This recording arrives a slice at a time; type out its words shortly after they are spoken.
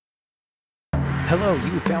Hello,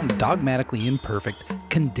 you found Dogmatically Imperfect,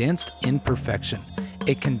 Condensed Imperfection,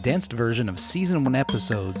 a condensed version of Season 1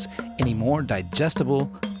 episodes in a more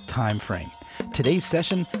digestible time frame. Today's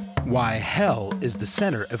session, Why Hell is the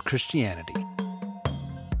Center of Christianity.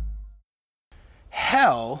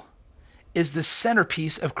 Hell is the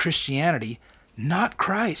centerpiece of Christianity, not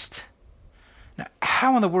Christ. Now,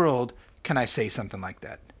 how in the world can I say something like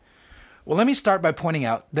that? Well, let me start by pointing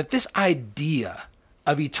out that this idea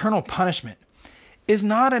of eternal punishment is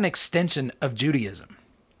not an extension of Judaism.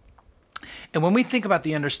 And when we think about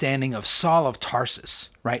the understanding of Saul of Tarsus,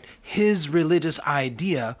 right, his religious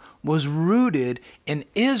idea was rooted in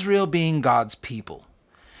Israel being God's people.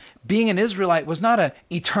 Being an Israelite was not an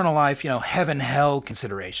eternal life, heaven, hell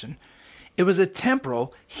consideration. It was a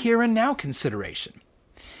temporal, here and now consideration.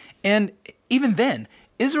 And even then,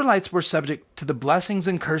 Israelites were subject to the blessings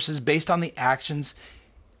and curses based on the actions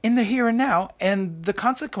in the here and now, and the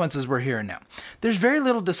consequences were here and now. There's very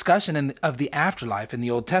little discussion of the afterlife in the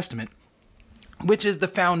Old Testament, which is the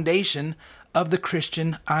foundation of the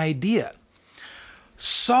Christian idea.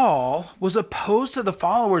 Saul was opposed to the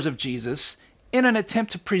followers of Jesus in an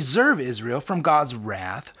attempt to preserve Israel from God's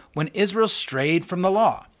wrath when Israel strayed from the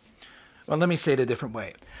law. Well, let me say it a different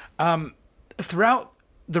way. Throughout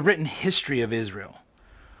the written history of Israel,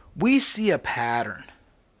 we see a pattern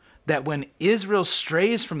that when Israel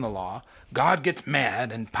strays from the law, God gets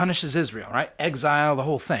mad and punishes Israel, right? Exile, the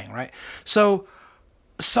whole thing, right? So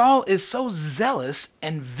Saul is so zealous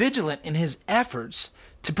and vigilant in his efforts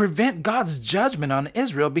to prevent God's judgment on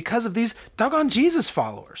Israel because of these doggone Jesus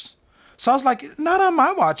followers. Saul's like, not on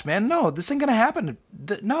my watch, man. No, this ain't going to happen.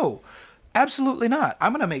 No, absolutely not.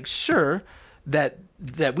 I'm going to make sure that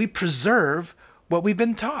we preserve what we've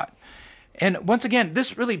been taught. And once again,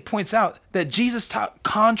 this really points out that Jesus taught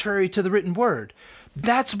contrary to the written word.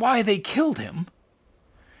 That's why they killed him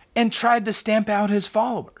and tried to stamp out his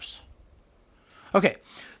followers. Okay,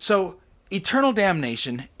 so eternal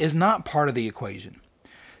damnation is not part of the equation.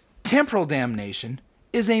 Temporal damnation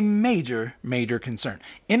is a major, major concern.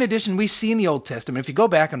 In addition, we see in the Old Testament, if you go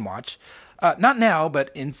back and watch, not now,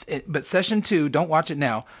 but session 2, don't watch it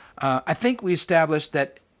now. I think we established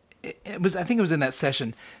that it was in that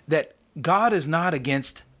session that God is not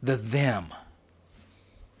against the them.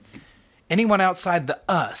 Anyone outside the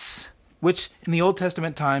us, which in the Old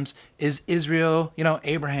Testament times is Israel,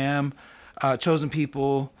 Abraham, chosen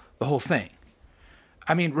people, the whole thing.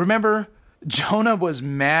 I mean, remember, Jonah was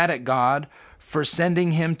mad at God for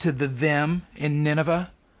sending him to the them in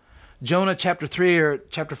Nineveh. Jonah chapter 3 or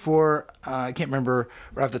chapter 4, I can't remember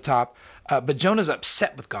right off the top, but Jonah's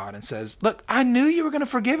upset with God and says, look, I knew you were going to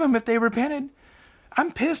forgive them if they repented.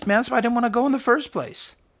 I'm pissed, man. That's why I didn't want to go in the first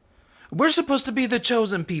place. We're supposed to be the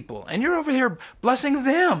chosen people, and you're over here blessing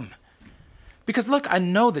them. Because look, I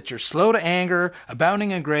know that you're slow to anger,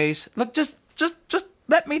 abounding in grace. Look, just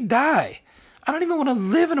let me die. I don't even want to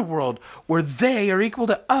live in a world where they are equal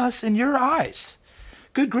to us in your eyes.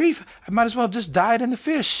 Good grief, I might as well have just died in the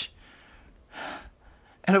fish.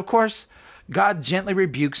 And of course, God gently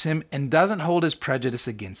rebukes him and doesn't hold his prejudice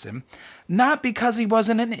against him, not because he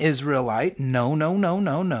wasn't an Israelite,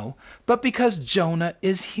 no, but because Jonah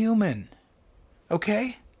is human.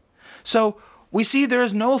 Okay? So we see there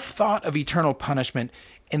is no thought of eternal punishment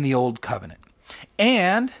in the Old Covenant.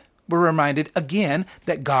 And we're reminded again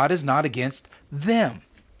that God is not against them.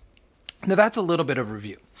 Now that's a little bit of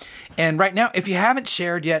review. And right now, if you haven't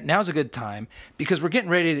shared yet, now's a good time because we're getting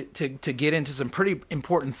ready to get into some pretty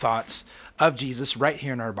important thoughts of Jesus right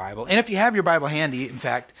here in our Bible. And if you have your Bible handy, in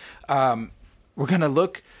fact, we're going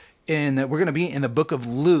to be in the book of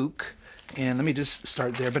Luke. And let me just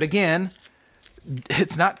start there. But again,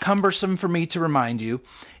 it's not cumbersome for me to remind you,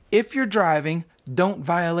 if you're driving, don't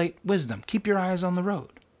violate wisdom. Keep your eyes on the road.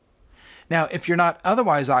 Now, if you're not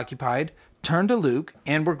otherwise occupied, turn to Luke,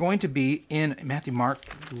 and we're going to be in Matthew, Mark,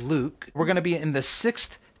 Luke. We're going to be in the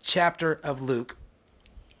 6th chapter of Luke.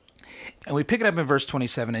 And we pick it up in verse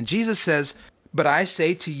 27. And Jesus says, but I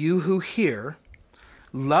say to you who hear,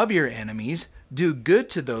 love your enemies, do good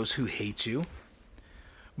to those who hate you,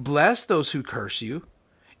 bless those who curse you,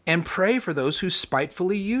 and pray for those who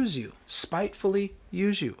spitefully use you. Spitefully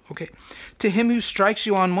use you. Okay. To him who strikes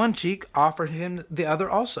you on one cheek, offer him the other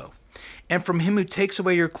also. And from him who takes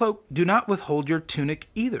away your cloak, do not withhold your tunic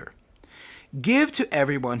either. Give to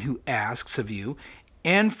everyone who asks of you,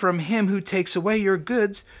 and from him who takes away your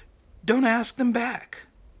goods, don't ask them back.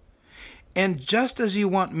 And just as you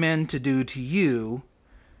want men to do to you,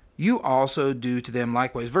 you also do to them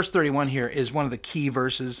likewise. Verse 31 here is one of the key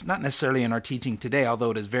verses, not necessarily in our teaching today,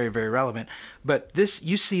 although it is very, very relevant. But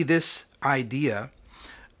you see this idea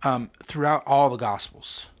throughout all the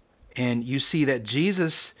Gospels. And you see that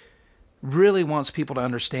Jesus really wants people to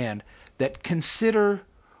understand that consider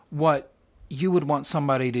what you would want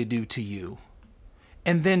somebody to do to you,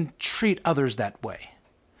 and then treat others that way.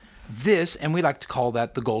 This, and we like to call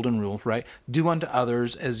that the golden rule, right? Do unto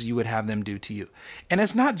others as you would have them do to you. And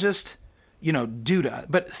it's not just, do to,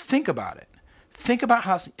 but think about it. Think about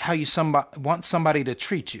how you want somebody to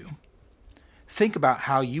treat you. Think about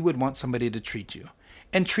how you would want somebody to treat you,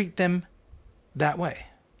 and treat them that way.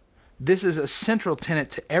 This is a central tenet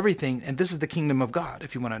to everything, and this is the kingdom of God,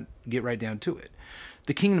 if you want to get right down to it.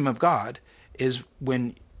 The kingdom of God is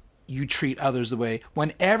when you treat others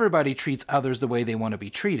when everybody treats others the way they want to be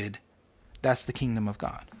treated. That's the kingdom of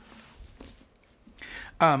God.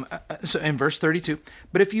 So in verse 32,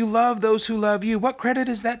 but if you love those who love you, what credit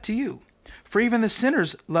is that to you? For even the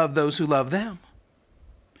sinners love those who love them.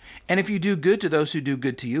 And if you do good to those who do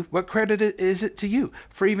good to you, what credit is it to you?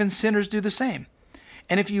 For even sinners do the same.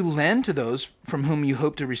 And if you lend to those from whom you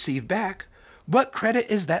hope to receive back, what credit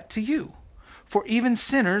is that to you? For even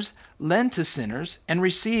sinners lend to sinners and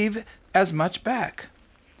receive as much back.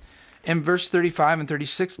 In verse 35 and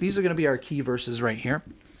 36, these are going to be our key verses right here.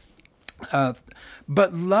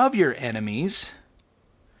 But love your enemies,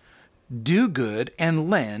 do good, and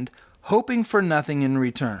lend, hoping for nothing in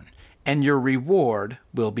return, and your reward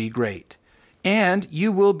will be great. And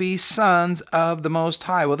you will be sons of the Most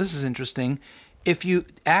High. Well, this is interesting. If you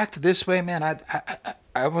act this way, man,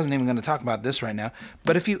 I wasn't even going to talk about this right now,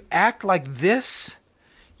 but if you act like this,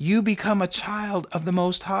 you become a child of the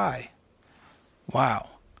Most High. Wow.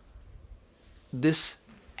 This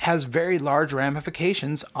has very large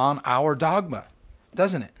ramifications on our dogma,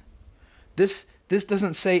 doesn't it? This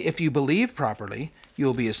doesn't say if you believe properly,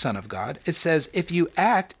 you'll be a son of God. It says if you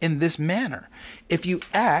act in this manner, if you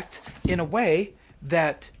act in a way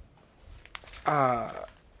that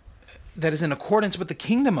is in accordance with the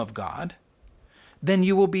kingdom of God, then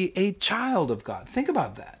you will be a child of God. Think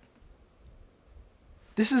about that.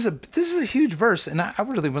 This is a huge verse, and I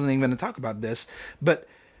really wasn't even going to talk about this, but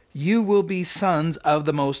you will be sons of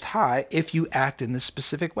the Most High if you act in this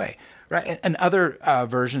specific way, right? And other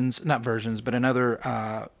in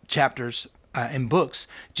other chapters in books,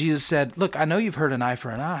 Jesus said, "Look, I know you've heard an eye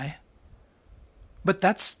for an eye, but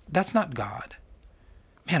that's not God."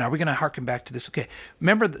 Man, are we going to hearken back to this? Okay,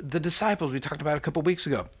 remember the disciples we talked about a couple weeks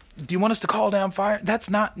ago. Do you want us to call down fire? That's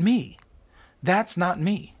not me. That's not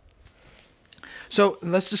me. So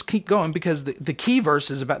let's just keep going, because the key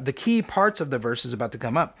parts of the verse is about to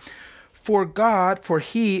come up. For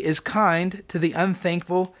he is kind to the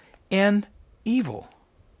unthankful and evil.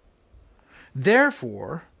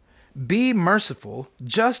 Therefore, be merciful,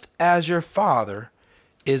 just as your Father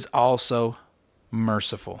is also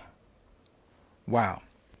merciful. Wow.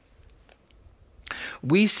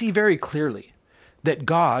 We see very clearly that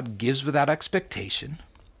God gives without expectation,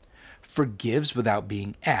 forgives without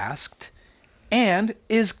being asked, and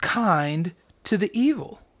is kind to the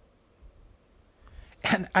evil.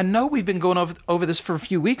 And I know we've been going over this for a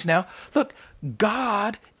few weeks now. Look,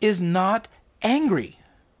 God is not angry.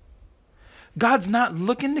 God's not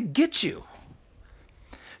looking to get you.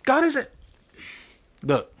 God isn't.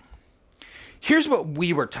 Look, here's what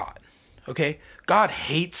we were taught, okay? God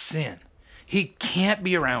hates sin. He can't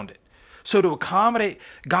be around it. So to accommodate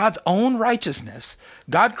God's own righteousness,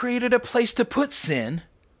 God created a place to put sin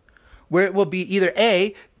where it will be either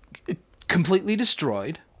A, completely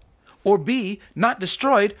destroyed, or B, not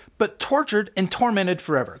destroyed, but tortured and tormented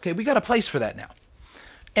forever. Okay, we got a place for that now.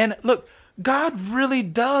 And look, God really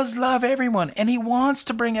does love everyone, and he wants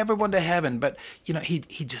to bring everyone to heaven, but he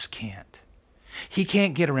just can't. He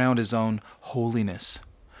can't get around his own holiness.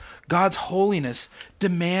 God's holiness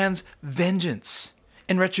demands vengeance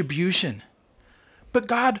and retribution. But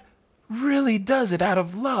God really does it out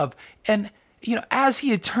of love. And as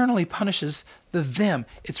he eternally punishes them,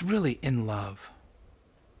 it's really in love.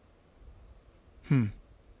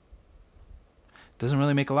 Doesn't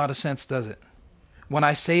really make a lot of sense, does it? When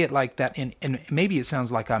I say it like that, and maybe it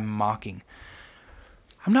sounds like I'm mocking.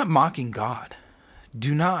 I'm not mocking God.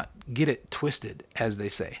 Do not get it twisted, as they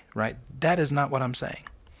say, right? That is not what I'm saying.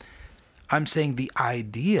 I'm saying the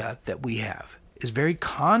idea that we have is very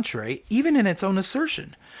contrary, even in its own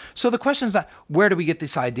assertion. So the question is not, where do we get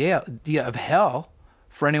this idea of hell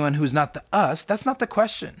for anyone who's not the us? That's not the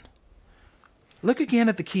question. Look again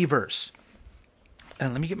at the key verse.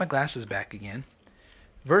 And let me get my glasses back again.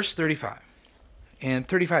 Verse 35 and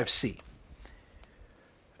 35c.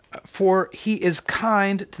 For he is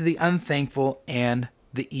kind to the unthankful and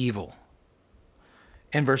the evil.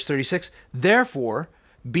 In verse 36, therefore,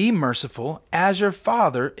 be merciful as your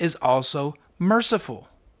Father is also merciful.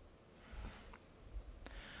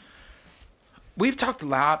 we've talked a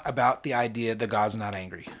lot about the idea that God's not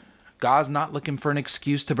angry. God's not looking for an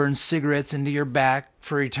excuse to burn cigarettes into your back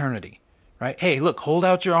for eternity, right? Hey, look, hold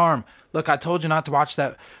out your arm. Look, I told you not to watch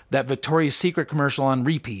that Victoria's Secret commercial on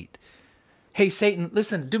repeat. Hey, Satan,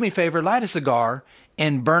 listen, do me a favor, light a cigar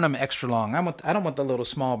and burn them extra long. I don't want the little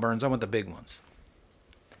small burns. I want the big ones.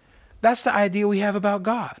 That's the idea we have about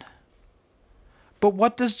God. But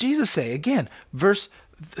what does Jesus say? Again, verse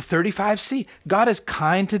 35c, God is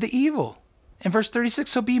kind to the evil. In verse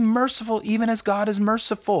 36, so be merciful even as God is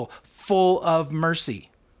merciful, full of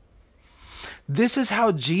mercy. This is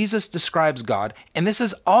how Jesus describes God, and this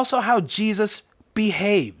is also how Jesus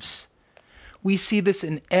behaves. We see this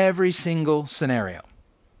in every single scenario.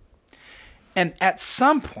 And at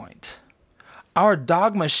some point, our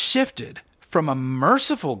dogma shifted from a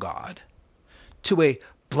merciful God to a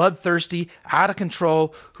bloodthirsty, out of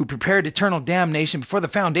control, who prepared eternal damnation before the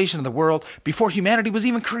foundation of the world, before humanity was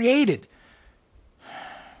even created.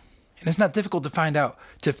 And it's not difficult to find out,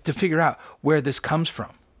 to figure out where this comes from.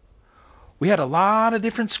 We had a lot of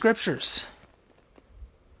different scriptures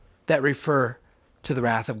that refer to the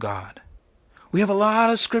wrath of God. We have a lot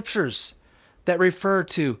of scriptures that refer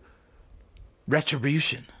to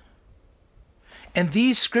retribution. And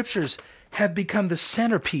these scriptures have become the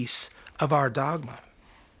centerpiece of our dogma.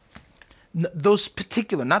 Those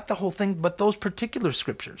particular, not the whole thing, but those particular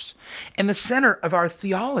scriptures. And the center of our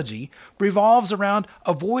theology revolves around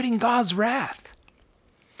avoiding God's wrath,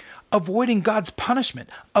 avoiding God's punishment,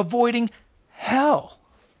 avoiding hell.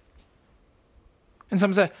 And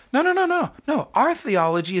some say, no. Our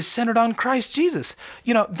theology is centered on Christ Jesus.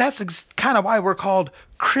 That's kind of why we're called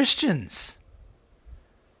Christians.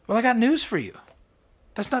 Well, I got news for you.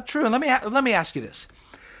 That's not true. And let me ask you this.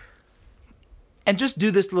 And just do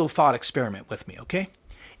this little thought experiment with me, okay?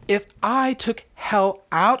 If I took hell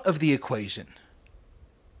out of the equation,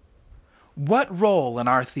 what role in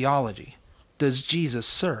our theology does Jesus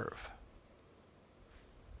serve?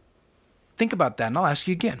 Think about that, and I'll ask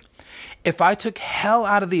you again. If I took hell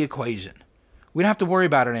out of the equation, we don't have to worry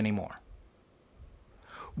about it anymore.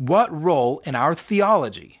 What role in our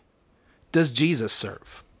theology does Jesus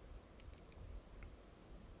serve?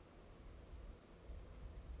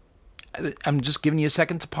 I'm just giving you a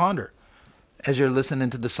second to ponder as you're listening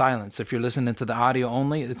to the silence. If you're listening to the audio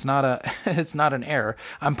only, it's not an error.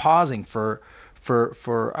 I'm pausing for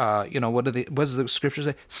what does the scripture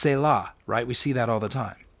say? Selah, right? We see that all the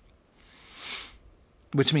time,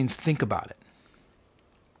 which means think about it.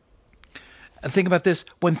 And think about this.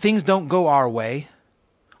 When things don't go our way,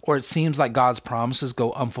 or it seems like God's promises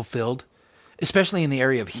go unfulfilled, especially in the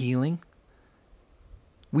area of healing,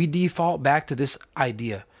 we default back to this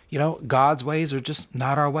idea. God's ways are just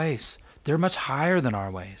not our ways. They're much higher than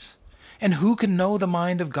our ways. And who can know the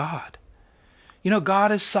mind of God?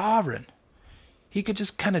 God is sovereign. He could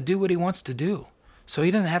just kind of do what he wants to do. So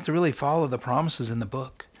he doesn't have to really follow the promises in the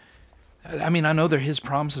book. I mean, I know they're his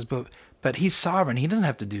promises, but he's sovereign. He doesn't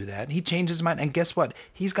have to do that. He changes his mind. And guess what?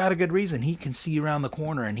 He's got a good reason. He can see around the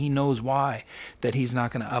corner, and he knows why that he's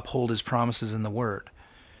not going to uphold his promises in the word.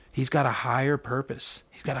 He's got a higher purpose.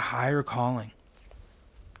 He's got a higher calling.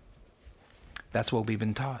 That's what we've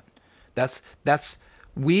been taught. This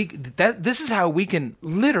is how we can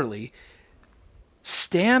literally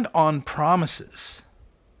stand on promises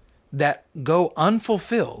that go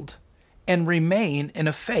unfulfilled and remain in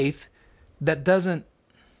a faith that doesn't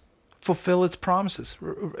fulfill its promises.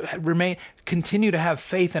 Continue to have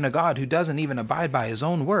faith in a God who doesn't even abide by his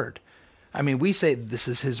own word. I mean, we say this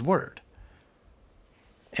is his word.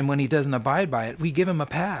 And when he doesn't abide by it, we give him a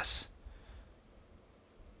pass.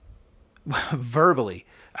 Verbally,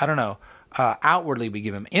 I don't know. Outwardly, we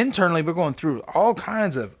give him. Internally, we're going through all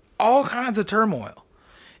kinds of turmoil.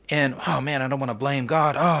 And oh man, I don't want to blame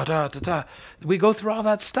God. We go through all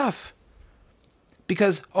that stuff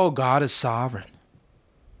because God is sovereign.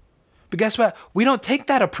 But guess what? We don't take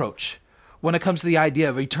that approach when it comes to the idea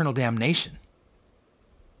of eternal damnation.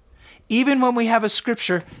 Even when we have a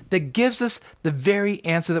scripture that gives us the very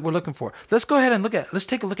answer that we're looking for. Let's go ahead and let's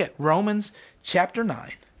take a look at Romans chapter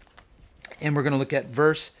 9. And we're going to look at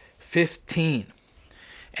verse 15.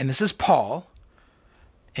 And this is Paul.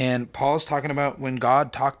 And Paul's talking about when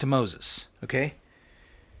God talked to Moses. Okay?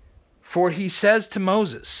 For he says to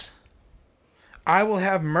Moses, I will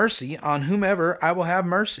have mercy on whomever I will have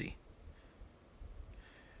mercy.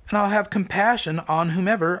 And I'll have compassion on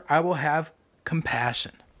whomever I will have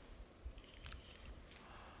compassion.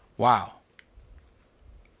 Wow.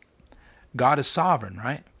 God is sovereign,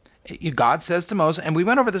 right? God says to Moses, and we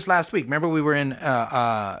went over this last week. Remember we were in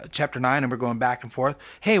chapter 9 and we're going back and forth.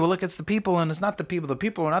 Hey, well, look, it's the people and it's not the people. The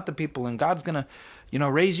people are not the people. And God's going to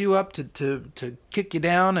raise you up to kick you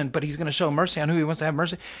down, but he's going to show mercy on who he wants to have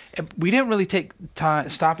mercy. We didn't really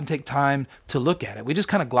stop and take time to look at it. We just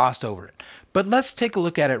kind of glossed over it. But let's take a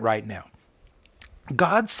look at it right now.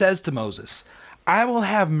 God says to Moses, I will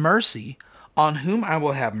have mercy on whom I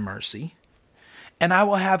will have mercy, and I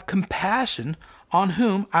will have compassion on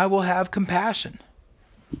whom I will have compassion.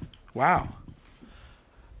 Wow.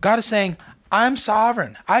 God is saying, I'm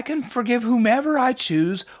sovereign. I can forgive whomever I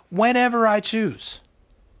choose, whenever I choose.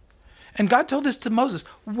 And God told this to Moses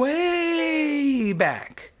way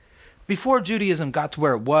back, before Judaism got to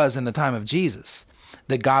where it was in the time of Jesus,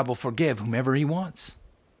 that God will forgive whomever he wants.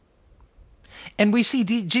 And we see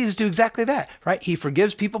Jesus do exactly that, right? He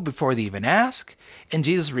forgives people before they even ask. And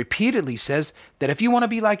Jesus repeatedly says that if you want to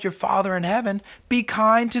be like your Father in heaven, be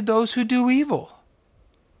kind to those who do evil.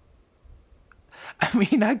 I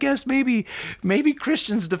mean, I guess maybe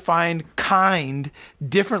Christians define kind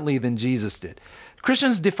differently than Jesus did.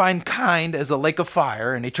 Christians define kind as a lake of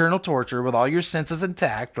fire and eternal torture with all your senses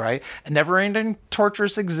intact, right? A never-ending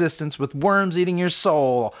torturous existence with worms eating your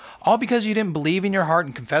soul, all because you didn't believe in your heart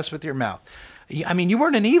and confess with your mouth. I mean, you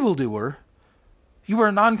weren't an evildoer. You were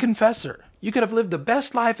a non-confessor. You could have lived the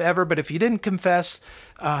best life ever, but if you didn't confess,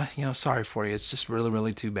 sorry for you. It's just really,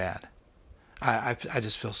 really too bad. I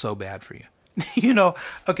just feel so bad for you.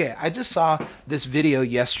 Okay, I just saw this video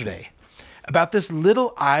yesterday about this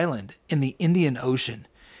little island in the Indian Ocean.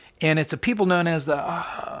 And it's a people known as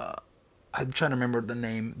I'm trying to remember the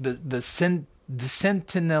name, the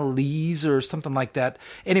Sentinelese or something like that.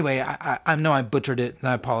 Anyway, I know I butchered it and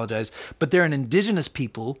I apologize, but they're an indigenous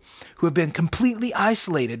people who have been completely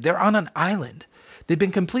isolated. They're on an island. They've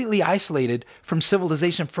been completely isolated from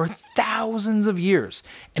civilization for thousands of years.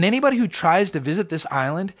 And anybody who tries to visit this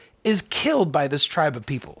island is killed by this tribe of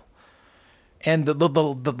people. And the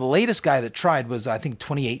latest guy that tried was, I think,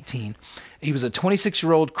 2018. He was a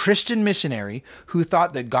 26-year-old Christian missionary who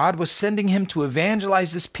thought that God was sending him to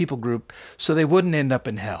evangelize this people group so they wouldn't end up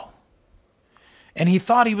in hell. And he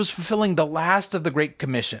thought he was fulfilling the last of the Great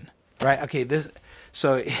Commission, right? Okay, this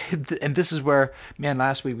is where, man,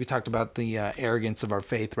 last week we talked about the arrogance of our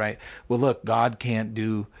faith, right? Well, look, God can't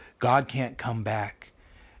come back.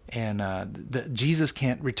 And Jesus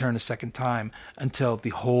can't return a second time until the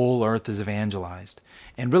whole earth is evangelized.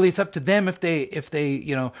 And really, it's up to them if they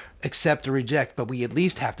accept or reject. But we at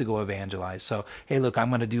least have to go evangelize. So, hey, look, I'm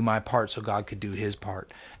going to do my part so God could do His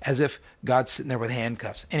part, as if God's sitting there with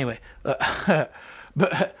handcuffs. Anyway,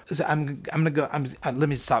 but so I'm going to go. Let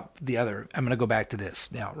me stop the other. I'm going to go back to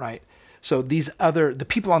this now, right? So the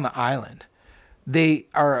people on the island, they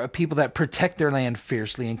are people that protect their land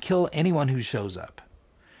fiercely and kill anyone who shows up.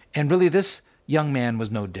 And really, this young man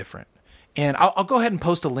was no different. And I'll go ahead and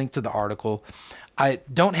post a link to the article. I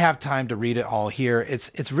don't have time to read it all here.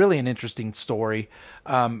 It's really an interesting story.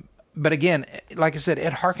 But again, like I said,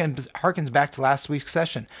 it harkens back to last week's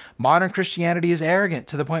session. Modern Christianity is arrogant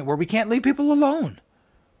to the point where we can't leave people alone.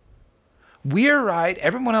 We're right,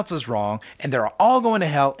 everyone else is wrong, and they're all going to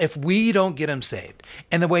hell if we don't get them saved.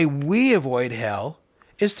 And the way we avoid hell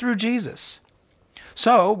is through Jesus.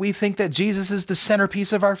 So we think that Jesus is the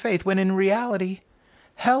centerpiece of our faith, when in reality,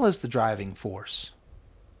 hell is the driving force.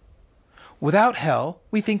 Without hell,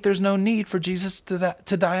 we think there's no need for Jesus to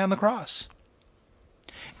die on the cross.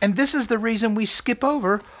 And this is the reason we skip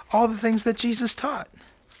over all the things that Jesus taught.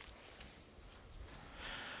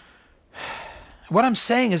 What I'm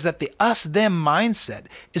saying is that the us-them mindset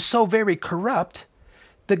is so very corrupt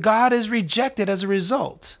that God is rejected as a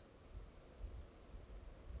result.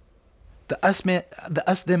 The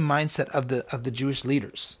us-them mindset of the Jewish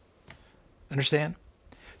leaders. Understand?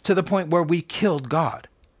 To the point where we killed God.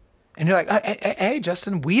 And you're like, hey,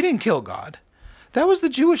 Justin, we didn't kill God. That was the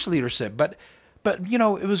Jewish leadership. But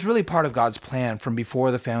it was really part of God's plan from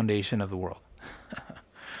before the foundation of the world.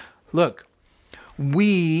 Look,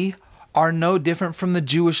 we are no different from the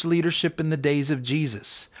Jewish leadership in the days of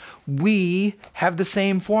Jesus. We have the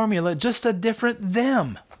same formula, just a different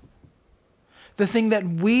them. The thing that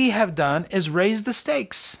we have done is raise the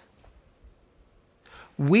stakes.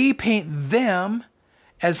 We paint them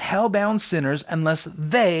as hell-bound sinners unless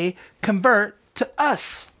they convert to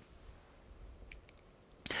us.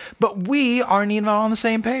 But we aren't even on the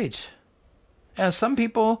same page. As some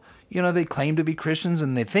people, they claim to be Christians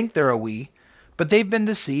and they think they're a we, but they've been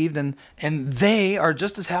deceived and they are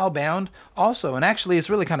just as hell-bound also. And actually, it's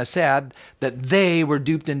really kind of sad that they were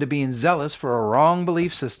duped into being zealous for a wrong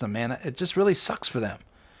belief system, man. It just really sucks for them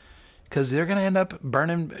because they're going to end up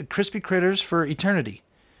burning crispy critters for eternity.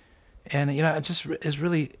 And, it just is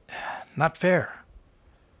really not fair.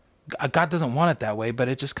 God doesn't want it that way, but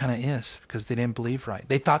it just kind of is because they didn't believe right.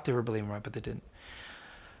 They thought they were believing right, but they didn't.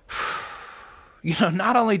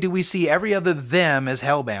 Not only do we see every other them as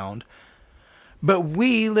hellbound, but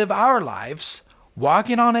we live our lives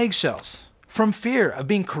walking on eggshells from fear of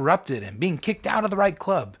being corrupted and being kicked out of the right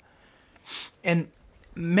club. And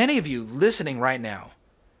many of you listening right now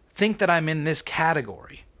think that I'm in this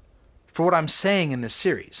category for what I'm saying in this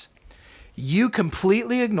series. You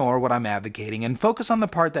completely ignore what I'm advocating and focus on the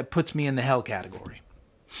part that puts me in the hell category.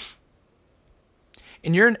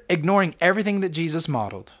 And you're ignoring everything that Jesus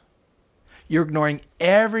modeled. You're ignoring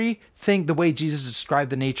everything the way Jesus described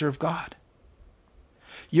the nature of God.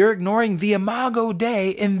 You're ignoring the imago Dei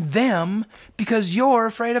in them because you're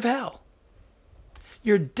afraid of hell.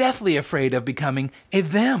 You're deathly afraid of becoming a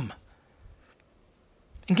them.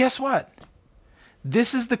 And guess what?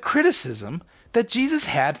 This is the criticism that Jesus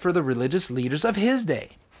had for the religious leaders of his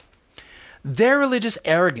day. Their religious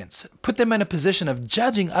arrogance put them in a position of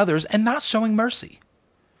judging others and not showing mercy.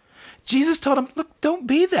 Jesus told them, look, don't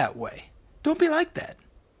be that way. Don't be like that.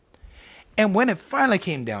 And when it finally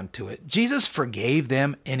came down to it, Jesus forgave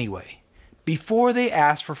them anyway, before they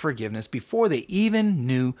asked for forgiveness, before they even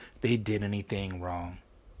knew they did anything wrong.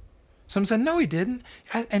 Some said, no, he didn't.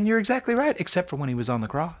 And you're exactly right, except for when he was on the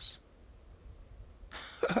cross.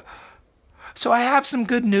 So I have some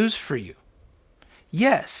good news for you.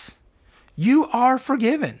 Yes, you are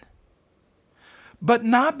forgiven. But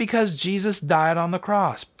not because Jesus died on the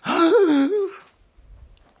cross.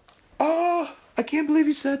 Oh, I can't believe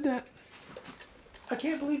you said that. I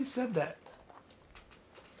can't believe he said that.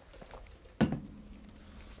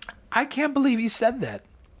 I can't believe he said that.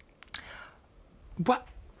 What?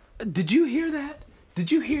 Did you hear that?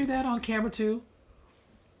 Did you hear that on camera too?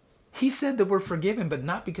 He said that we're forgiven, but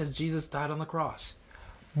not because Jesus died on the cross.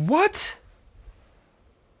 What?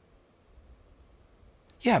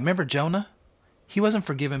 Yeah, remember Jonah? He wasn't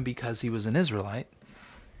forgiven because he was an Israelite.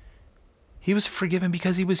 He was forgiven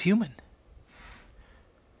because he was human.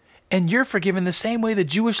 And you're forgiven the same way the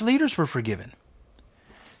Jewish leaders were forgiven.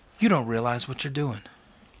 You don't realize what you're doing.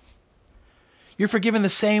 You're forgiven the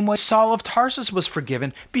same way Saul of Tarsus was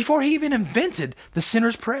forgiven before he even invented the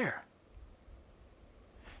sinner's prayer.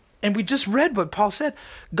 And we just read what Paul said.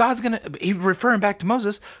 He's referring back to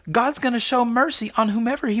Moses, God's going to show mercy on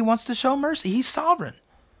whomever he wants to show mercy. He's sovereign.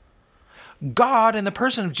 God, in the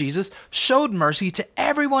person of Jesus, showed mercy to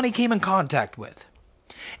everyone he came in contact with.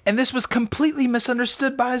 And this was completely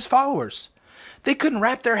misunderstood by his followers. They couldn't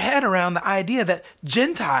wrap their head around the idea that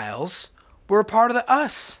Gentiles were a part of the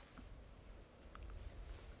us.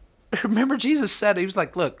 Remember Jesus said, he was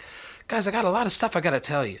like, look, guys, I got a lot of stuff I got to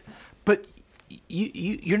tell you, but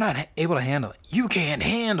you're not able to handle it. You can't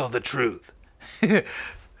handle the truth. You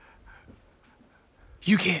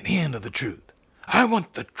can't handle the truth. I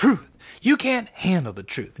want the truth. You can't handle the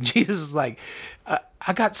truth. Jesus is like,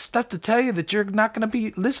 I got stuff to tell you that you're not going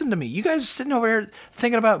to listen to me. You guys are sitting over here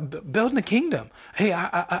thinking about building a kingdom. Hey,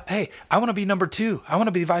 I want to be number 2. I want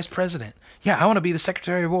to be vice president. Yeah, I want to be the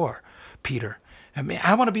Secretary of War, Peter.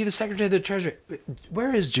 I want to be the Secretary of the Treasury.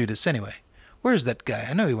 Where is Judas anyway? Where is that guy?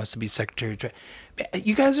 I know he wants to be Secretary of Treasury.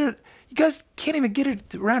 You guys can't even get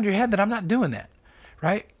it around your head that I'm not doing that,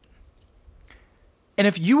 right? And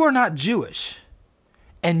if you are not Jewish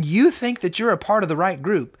and you think that you're a part of the right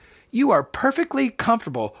group, you are perfectly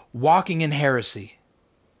comfortable walking in heresy.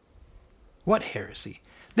 What heresy?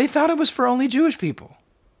 They thought it was for only Jewish people.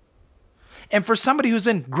 And for somebody who's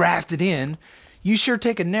been grafted in, you sure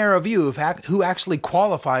take a narrow view of who actually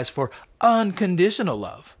qualifies for unconditional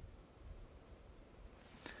love.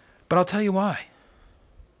 But I'll tell you why.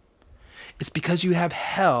 It's because you have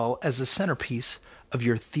hell as the centerpiece of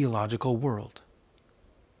your theological world.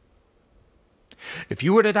 If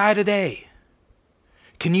you were to die today,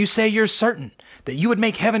 can you say you're certain that you would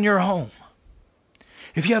make heaven your home?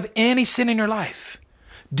 If you have any sin in your life,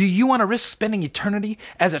 do you want to risk spending eternity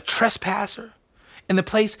as a trespasser in the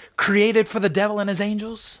place created for the devil and his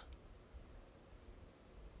angels?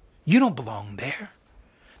 You don't belong there.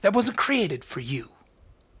 That wasn't created for you.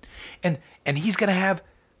 And he's going to have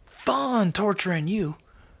fun torturing you.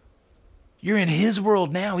 You're in his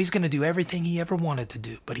world now. He's going to do everything he ever wanted to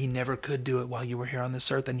do, but he never could do it while you were here on this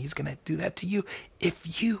earth, and he's going to do that to you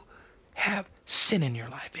if you have sin in your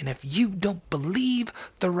life and if you don't believe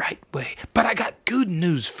the right way. But I got good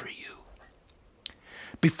news for you.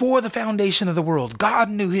 Before the foundation of the world, God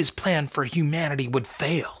knew his plan for humanity would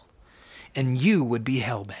fail, and you would be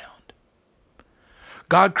hellbound.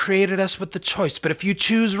 God created us with the choice, but if you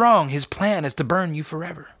choose wrong, his plan is to burn you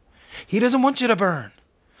forever. He doesn't want you to burn.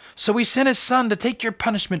 So he sent his son to take your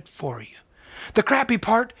punishment for you. The crappy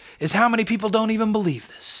part is how many people don't even believe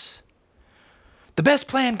this. The best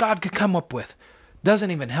plan God could come up with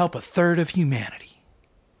doesn't even help a third of humanity.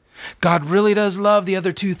 God really does love the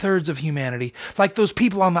other 2/3 of humanity, like those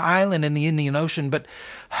people on the island in the Indian Ocean, but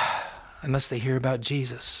unless they hear about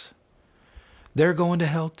Jesus, they're going to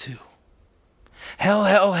hell too. Hell,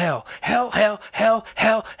 hell, hell, hell, hell, hell,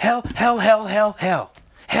 hell, hell, hell, hell, hell, hell,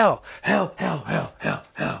 hell, hell, hell, hell, hell,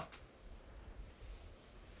 hell.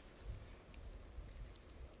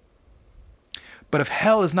 But if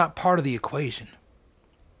hell is not part of the equation,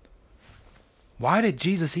 why did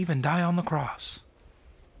Jesus even die on the cross?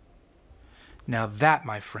 Now that,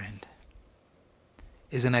 my friend,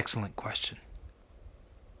 is an excellent question.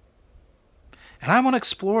 And I want to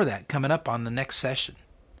explore that coming up on the next session.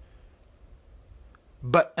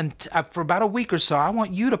 But for about a week or so, I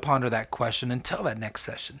want you to ponder that question until that next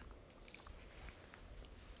session.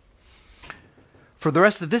 For the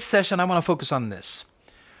rest of this session, I want to focus on this.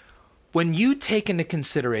 When you take into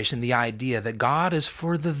consideration the idea that God is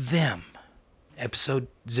for the them, episode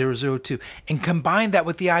 002, and combine that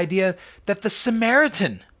with the idea that the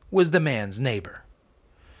Samaritan was the man's neighbor,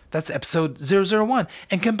 that's episode 001,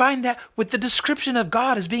 and combine that with the description of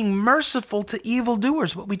God as being merciful to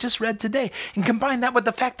evildoers, what we just read today, and combine that with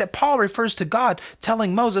the fact that Paul refers to God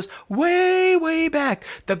telling Moses way, way back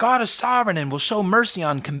that God is sovereign and will show mercy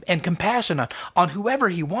and compassion on whoever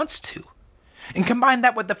he wants to. And combine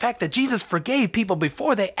that with the fact that Jesus forgave people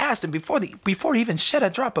before they asked and before he even shed a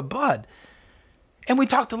drop of blood. And we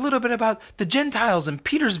talked a little bit about the Gentiles and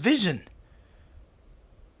Peter's vision.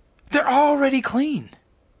 They're already clean.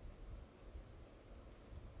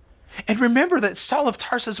 And remember that Saul of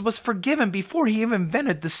Tarsus was forgiven before he even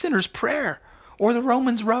invented the sinner's prayer or the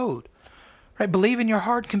Romans road. Right? Believe in your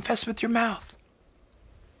heart, confess with your mouth.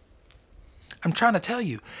 I'm trying to tell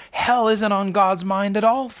you, hell isn't on God's mind at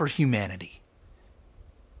all for humanity.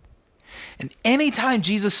 And anytime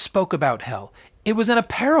Jesus spoke about hell, it was in a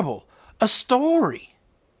parable, a story.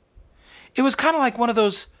 It was kind of like one of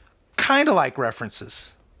those kind of like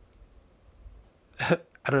references. I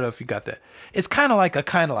don't know if you got that. It's kind of like a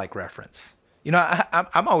kind of like reference. You know,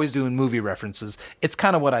 I'm always doing movie references. It's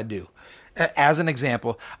kind of what I do. As an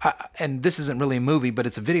example, and this isn't really a movie, but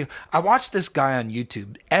it's a video. I watched this guy on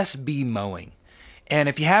YouTube, SB Mowing. And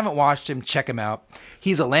if you haven't watched him, check him out.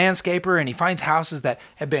 He's a landscaper, and he finds houses that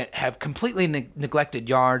have completely neglected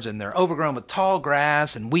yards, and they're overgrown with tall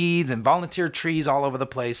grass and weeds and volunteer trees all over the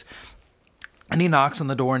place. And he knocks on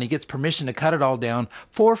the door, and he gets permission to cut it all down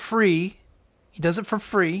for free. He does it for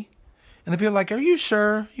free. And the people are like, are you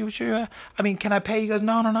sure? You sure? I mean, can I pay? He goes,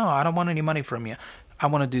 no, I don't want any money from you. I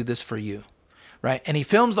want to do this for you. Right? And he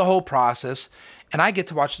films the whole process, and I get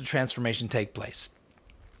to watch the transformation take place.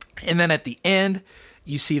 And then at the end,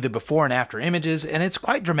 you see the before and after images, and it's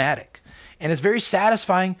quite dramatic. And it's very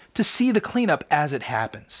satisfying to see the cleanup as it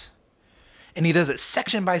happens. And he does it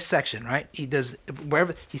section by section, right? He does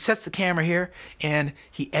wherever he sets the camera here, and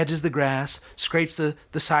he edges the grass, scrapes the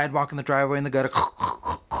sidewalk and the driveway and the gutter,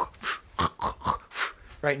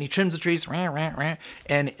 right? And he trims the trees,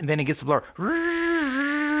 and then he gets the blower,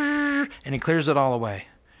 and he clears it all away.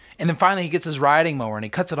 And then finally he gets his riding mower and he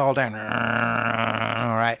cuts it all down, all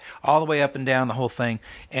right, all the way up and down the whole thing,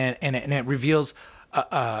 and it reveals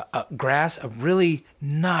a grass, a really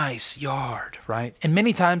nice yard, right? And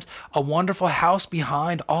many times a wonderful house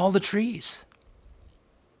behind all the trees.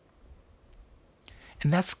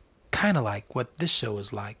 And that's kind of like what this show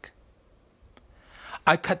is like.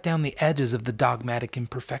 I cut down the edges of the dogmatic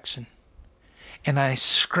imperfection, and I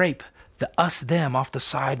scrape the us-them off the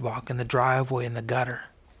sidewalk and the driveway and the gutter.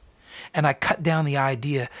 And I cut down the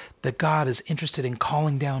idea that God is interested in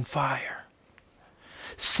calling down fire.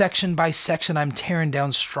 Section by section, I'm tearing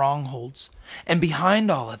down strongholds. And behind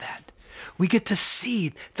all of that, we get to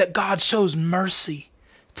see that God shows mercy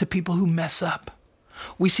to people who mess up.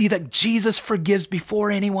 We see that Jesus forgives before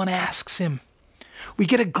anyone asks him. We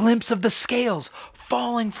get a glimpse of the scales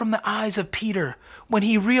falling from the eyes of Peter when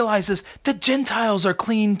he realizes the Gentiles are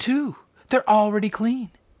clean too. They're already clean.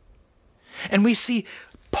 And we see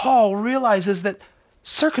Paul realizes that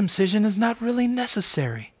circumcision is not really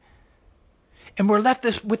necessary. And we're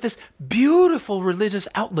left with this beautiful religious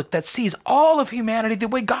outlook that sees all of humanity the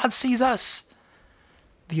way God sees us,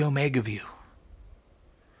 the Omega view.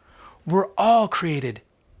 We're all created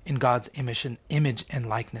in God's image and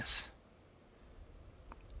likeness.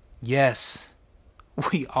 Yes,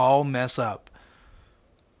 we all mess up.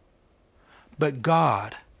 But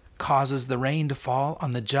God causes the rain to fall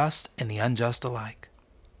on the just and the unjust alike.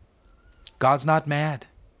 God's not mad.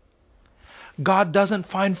 God doesn't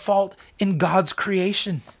find fault in God's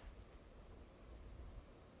creation.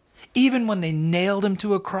 Even when they nailed him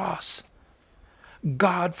to a cross,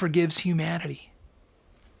 God forgives humanity.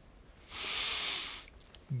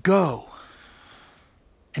 Go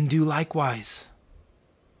and do likewise.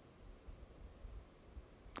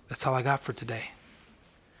 That's all I got for today.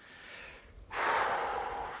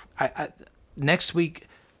 Next week,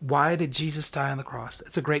 why did Jesus die on the cross?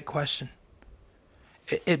 That's a great question.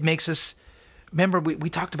 It makes us, remember, we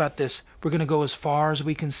talked about this. We're going to go as far as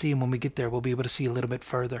we can see, and when we get there, we'll be able to see a little bit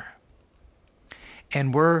further.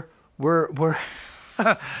 And we're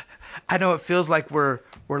I know it feels like we're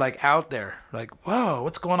like out there, like, whoa,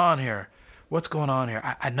 what's going on here? What's going on here?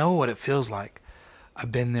 I know what it feels like.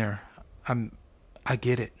 I've been there. I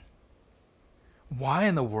get it. Why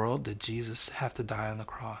in the world did Jesus have to die on the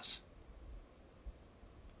cross?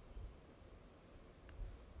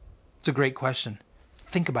 It's a great question.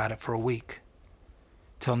 Think about it for a week.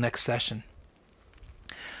 Till next session.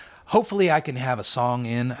 Hopefully I can have a song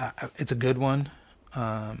in. It's a good one.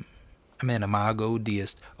 Amen. Imago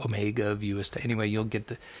Deus Omega Vius. Anyway, you'll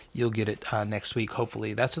get it next week.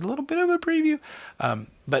 Hopefully, that's a little bit of a preview.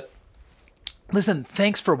 But listen,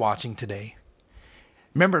 thanks for watching today.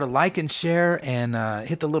 Remember to like and share and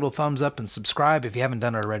hit the little thumbs up and subscribe if you haven't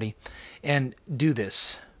done it already. And do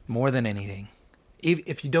this more than anything.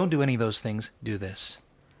 If you don't do any of those things, do this.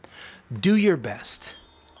 Do your best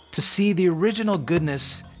to see the original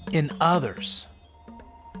goodness in others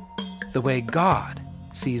the way God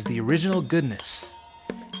sees the original goodness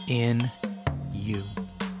in you.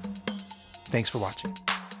 Thanks for watching.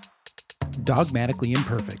 Dogmatically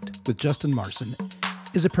Imperfect with Justin Marson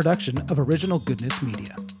is a production of Original Goodness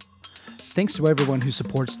Media. Thanks to everyone who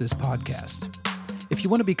supports this podcast. If you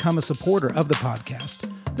want to become a supporter of the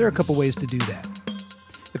podcast, there are a couple ways to do that.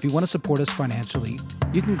 If you want to support us financially,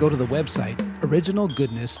 you can go to the website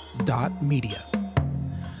originalgoodness.media.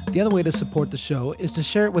 The other way to support the show is to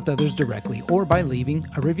share it with others directly or by leaving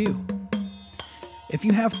a review. If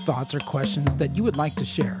you have thoughts or questions that you would like to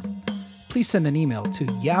share, please send an email to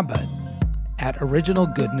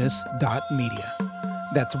yabut@originalgoodness.media.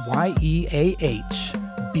 That's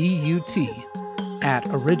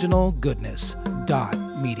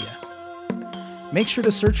YEAHBUT@originalgoodness.media. Make sure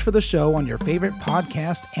to search for the show on your favorite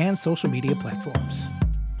podcast and social media platforms.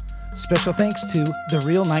 Special thanks to The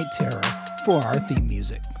Real Night Terror for our theme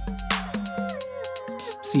music.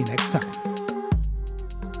 See you next time.